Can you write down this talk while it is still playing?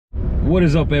What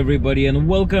is up, everybody, and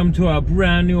welcome to a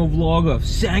brand new vlog of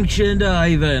Sanctioned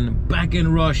Ivan back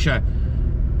in Russia.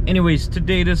 Anyways,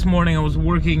 this morning I was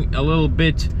working a little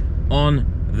bit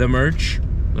on the merch.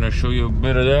 I'm gonna show you a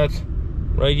bit of that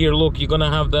right here. Look, you're gonna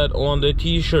have that on the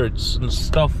t-shirts and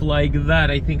stuff like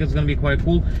that. I think it's gonna be quite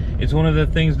cool. It's one of the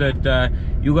things that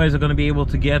you guys are gonna be able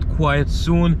to get quite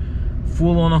soon.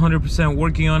 Full on 100%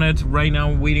 working on it right now.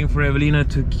 I'm waiting for Evelina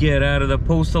to get out of the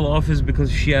postal office because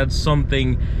she had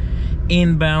something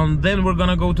inbound. Then we're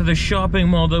gonna go to the shopping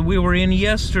mall that we were in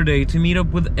yesterday to meet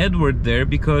up with Edward there,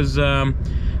 because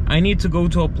I need to go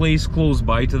to a place close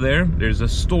by to there. There's a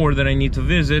store that I need to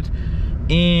visit,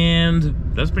 and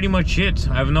that's pretty much it.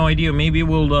 I have no idea. Maybe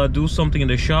we'll do something in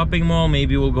the shopping mall,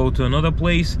 maybe we'll go to another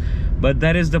place, but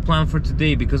that is the plan for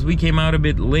today, because we came out a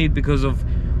bit late because of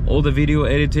all the video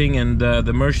editing and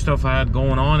the merch stuff I had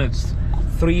going on. It's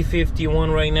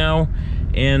 3:51 right now,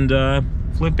 and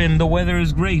flipping the weather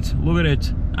is great. Look at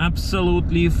it,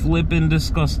 absolutely flipping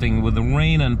disgusting with the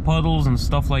rain and puddles and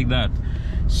stuff like that.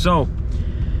 So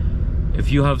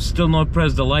if you have still not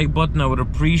pressed the like button, I would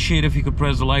appreciate if you could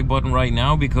press the like button right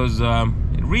now, because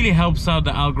it really helps out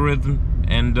the algorithm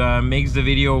and makes the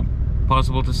video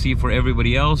possible to see for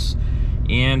everybody else.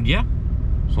 And yeah,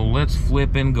 so let's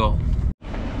flip and go.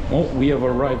 Oh, we have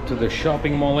arrived to the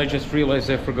shopping mall. I just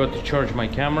realized I forgot to charge my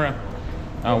camera.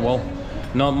 Oh well,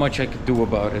 not much I could do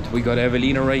about it. We got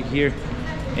Evelina right here,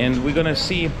 and we're gonna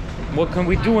see what can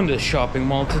we do in the shopping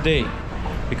mall today,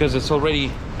 because it's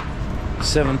already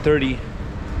 7:30,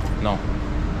 no,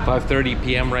 5:30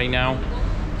 p.m. right now.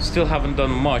 Still haven't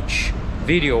done much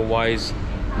video wise.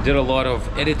 Did a lot of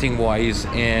editing wise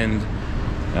and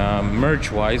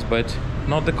merch wise, but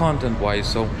not the content wise.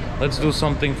 So let's do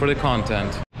something for the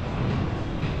content.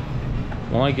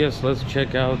 Well, I guess let's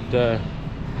check out the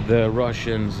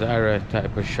Russian Zara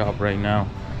type of shop right now.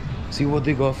 See what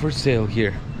they got for sale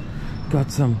here.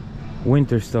 Got some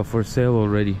winter stuff for sale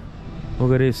already.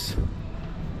 Look at this.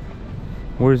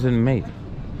 Where is it made?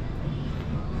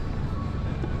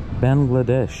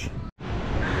 Bangladesh.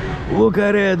 Look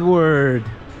at Edward.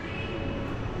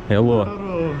 Hello.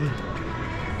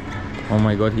 Oh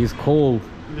my god, he's cold.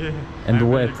 Yeah, and I'm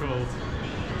wet. really cold.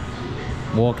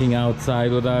 Walking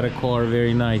outside without a car,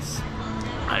 very nice.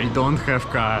 I don't have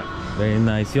car. Very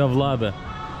nice. You have Lada.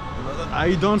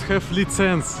 I don't have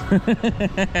license.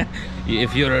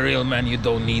 If you're a real man, you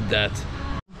don't need that.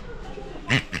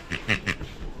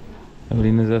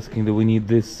 Evelyn is asking, do we need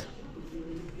this?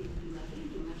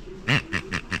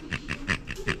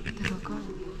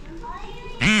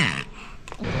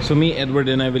 So me, Edward,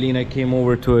 and Evelina came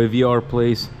over to a VR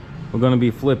place. We're gonna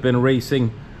be flipping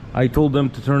racing. I told them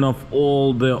to turn off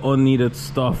all the unneeded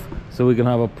stuff so we can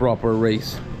have a proper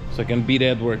race, so I can beat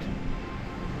Edward.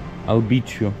 I'll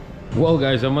beat you. Well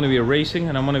guys, I'm gonna be racing,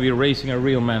 and I'm gonna be racing a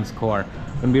real man's car.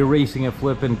 I'm gonna be racing a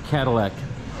flipping Cadillac,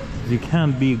 because you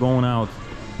can't be going out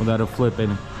without a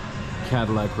flipping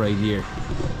Cadillac right here.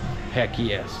 Heck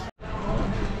yes.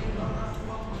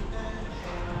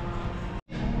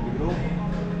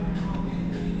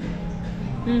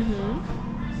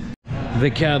 The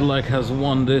Cadillac has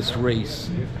won this race.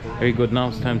 Very good. Now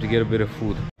it's time to get a bit of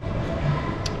food.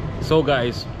 So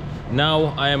guys,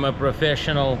 now I am a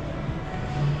professional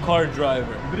car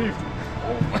driver. Drift.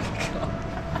 Oh my god.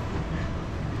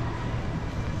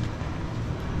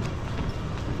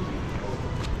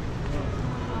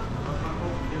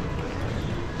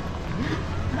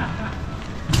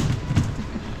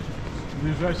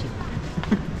 Лежачий.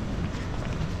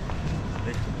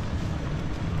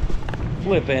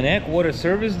 Flippin' heck, what a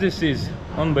service this is.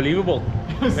 Unbelievable.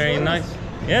 Very nice.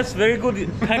 Yes, very good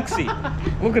taxi.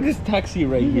 Look at this taxi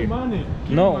right here. Money.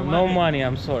 No money,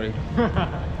 I'm sorry.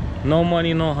 No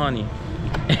money, no honey.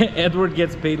 Edward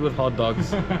gets paid with hot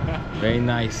dogs. Very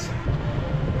nice.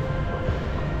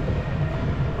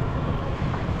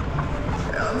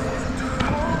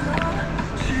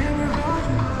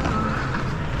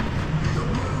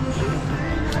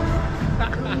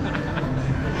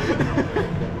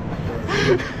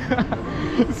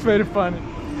 It's very funny.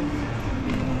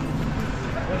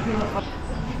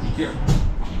 Here.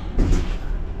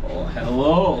 Oh,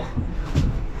 hello.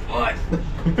 What?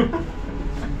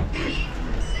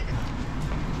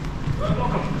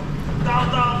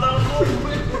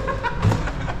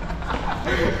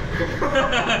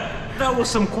 That was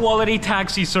some quality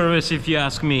taxi service, if you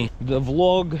ask me. The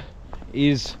vlog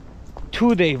is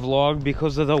two-day vlog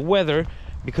because of the weather,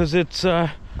 because it's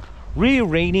really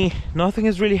rainy. Nothing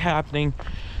is really happening,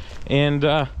 and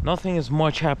nothing is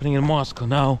much happening in Moscow.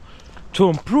 Now, to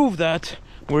improve that,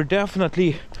 we're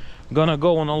definitely gonna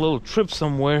go on a little trip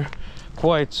somewhere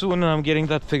quite soon, and I'm getting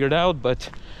that figured out. But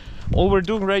all we're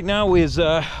doing right now is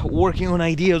working on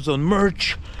ideas on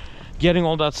merch, getting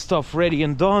all that stuff ready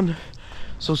and done.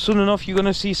 So soon enough you're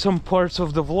gonna see some parts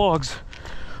of the vlogs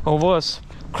of us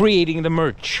creating the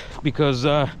merch, because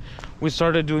we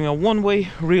started doing a one-way,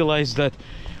 realized that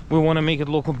we want to make it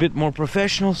look a bit more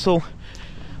professional, so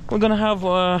we're gonna have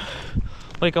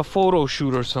like a photo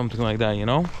shoot or something like that, you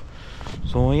know.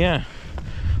 So yeah,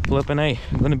 flipping A,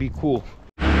 gonna be cool.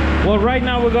 Well, right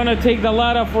now we're gonna take the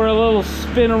ladder for a little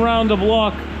spin around the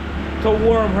block to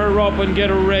warm her up and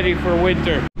get her ready for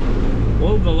winter.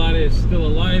 Well, the ladder is still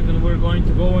alive and we're going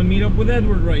to go and meet up with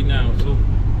Edward right now. So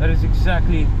that is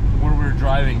exactly where we're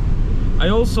driving. I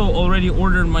also already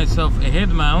ordered myself a head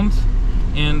mount,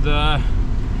 and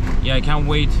yeah, I can't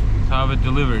wait to have it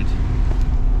delivered.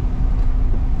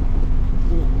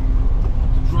 Cool.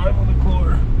 To drive on the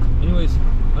car. Anyways,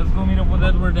 let's go meet up with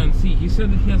Edward and see. He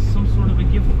said that he has some sort of a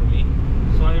gift for me,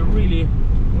 so I really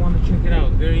want to check it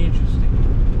out. Very interesting.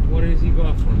 What has he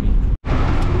got for me?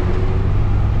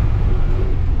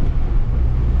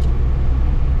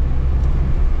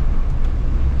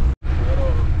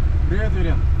 Привет,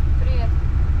 Верен. Привет.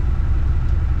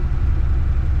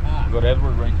 Got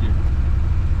Edward right here.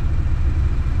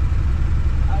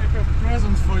 I have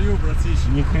presents for you, братиш.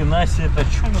 Ни хрена себе, это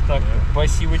что мы так?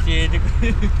 Спасибо тебе, Эдик.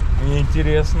 Мне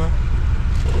интересно.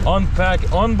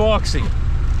 Unboxing.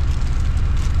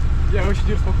 Я очень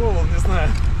не распаковывал, не знаю.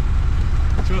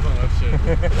 Что там вообще?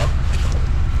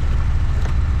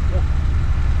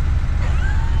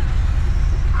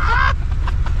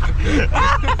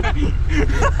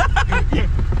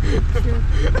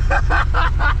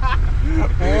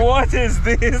 What is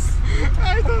this?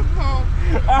 I don't know.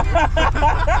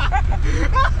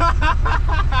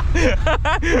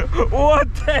 What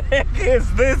the heck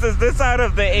is this? Is this out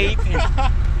of the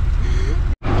 80s?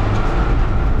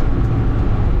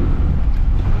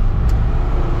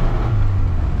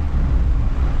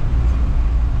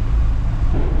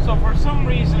 So for some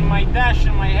reason my dash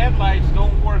and my headlights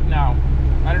don't work now.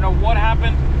 I don't know what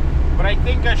happened, but I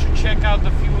think I should check out the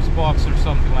fuse box or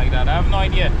something like that. I have no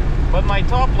idea. But my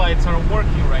top lights are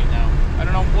working right now. I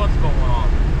don't know what's going on.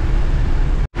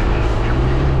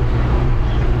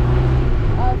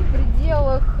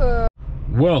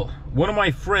 Well, one of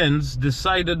my friends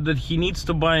decided that he needs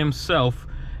to buy himself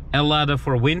a ladder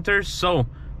for winter, so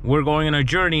we're going on a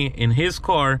journey in his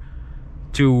car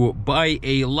to buy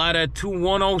a Lada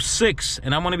 2106,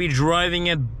 and I'm gonna be driving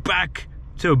it back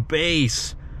to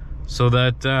base so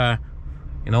that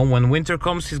you know, when winter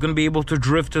comes he's gonna be able to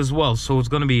drift as well. So it's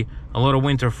gonna be a lot of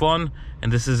winter fun,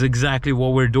 and this is exactly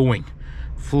what we're doing.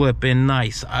 Flipping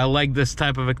nice. I like this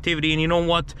type of activity, and you know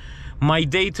what, my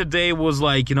day today was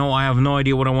like, you know, I have no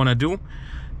idea what I want to do,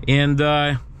 and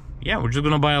yeah, we're just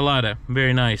gonna buy a Lada.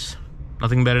 Very nice.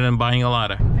 Nothing better than buying a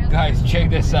Lada. Guys, check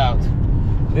this out.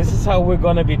 This is how we're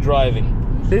gonna be driving.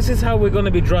 This is how we're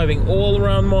gonna be driving all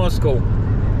around Moscow.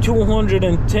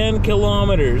 210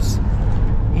 kilometers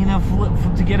in a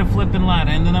to get a flipping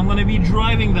ladder, and then I'm gonna be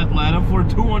driving that ladder for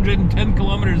 210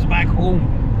 kilometers back home.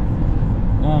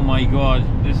 Oh my god,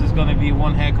 this is gonna be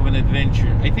one heck of an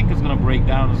adventure. I think it's gonna break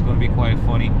down. It's gonna be quite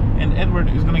funny, and Edward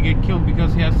is gonna get killed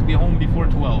because he has to be home before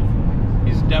 12.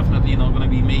 He's definitely not gonna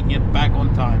be making it back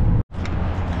on time.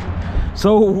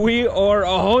 So we are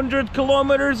 100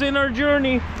 kilometers in our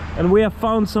journey, and we have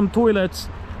found some toilets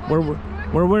where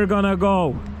we're gonna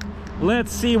go.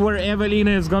 Let's see where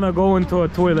Evelina is gonna go into a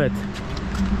toilet.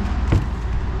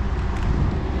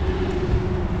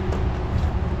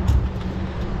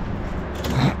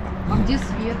 Где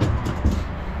свет?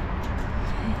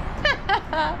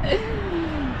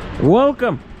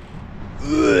 Welcome.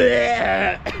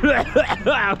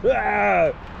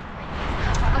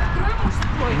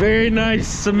 Very nice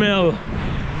smell.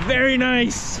 Very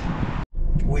nice.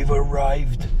 We've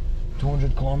arrived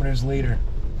 200 kilometers later.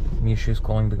 Misha is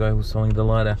calling the guy who's selling the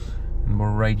Lada, and we're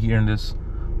right here in this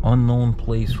unknown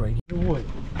place right here.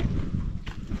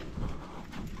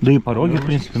 Да и пороги, в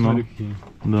принципе, но...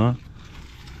 Да.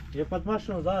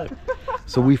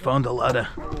 So we found a Lada.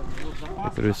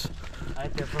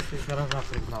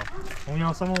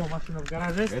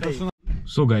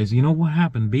 So guys, you know what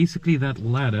happened? Basically that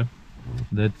Lada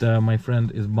that my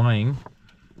friend is buying,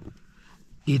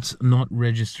 it's not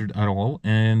registered at all,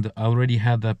 and I already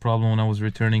had that problem when I was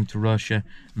returning to Russia,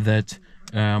 that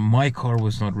my car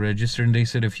was not registered, and they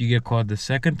said if you get caught the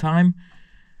second time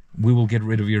we will get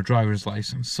rid of your driver's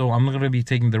license. So I'm not going to be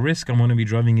taking the risk. I'm going to be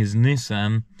driving his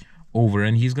Nissan over,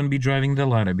 and he's going to be driving the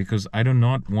Lada, because I do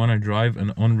not want to drive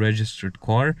an unregistered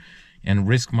car and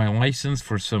risk my license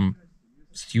for some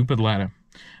stupid Lada.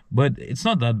 But it's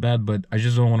not that bad, but I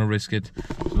just don't want to risk it.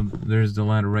 So there's the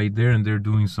Lada right there, and they're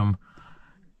doing some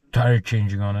tire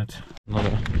changing on it.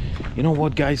 You know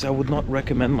what, guys, I would not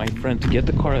recommend my friend to get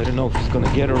the car. I don't know if he's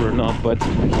gonna get her or not, but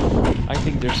I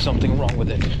think there's something wrong with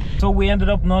it. So we ended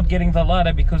up not getting the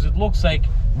Lada because it looks like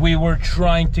we were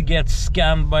trying to get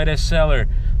scammed by the seller.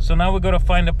 So now we gotta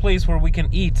find a place where we can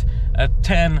eat at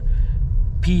 10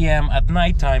 p.m. at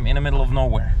nighttime in the middle of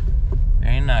nowhere.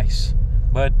 Very nice.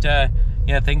 But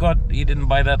yeah, thank God he didn't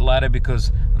buy that Lada,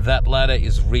 because that Lada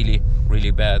is really,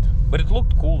 really bad. But it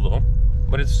looked cool though,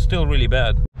 but it's still really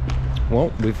bad.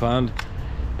 Well, we found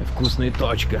a вкусная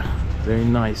точка. Very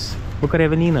nice. Look at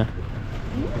Evelina.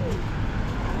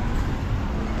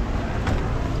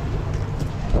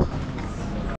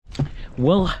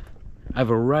 Well, I've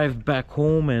arrived back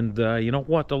home, and you know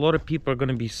what? A lot of people are going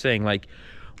to be saying, like,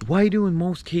 why do in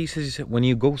most cases when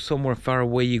you go somewhere far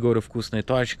away you go to вкусная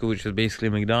точка, which is basically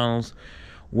McDonald's?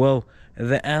 Well,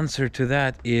 the answer to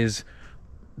that is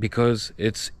because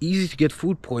it's easy to get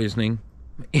food poisoning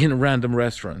in random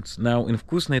restaurants. Now in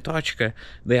вкусная точка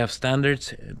they have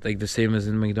standards like the same as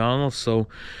in McDonald's, so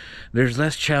there's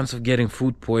less chance of getting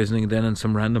food poisoning than in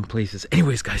some random places.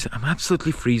 Anyways, guys, I'm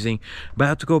absolutely freezing,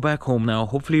 about to go back home now.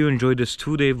 Hopefully you enjoyed this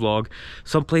 2-day vlog.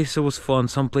 Some places it was fun,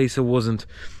 some places it wasn't.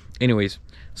 Anyways,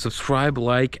 subscribe,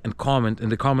 like, and comment in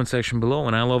the comment section below,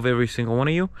 and I love every single one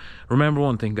of you. Remember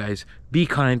one thing, guys, be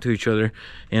kind to each other,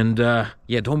 and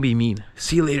yeah, don't be mean.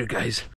 See you later, guys.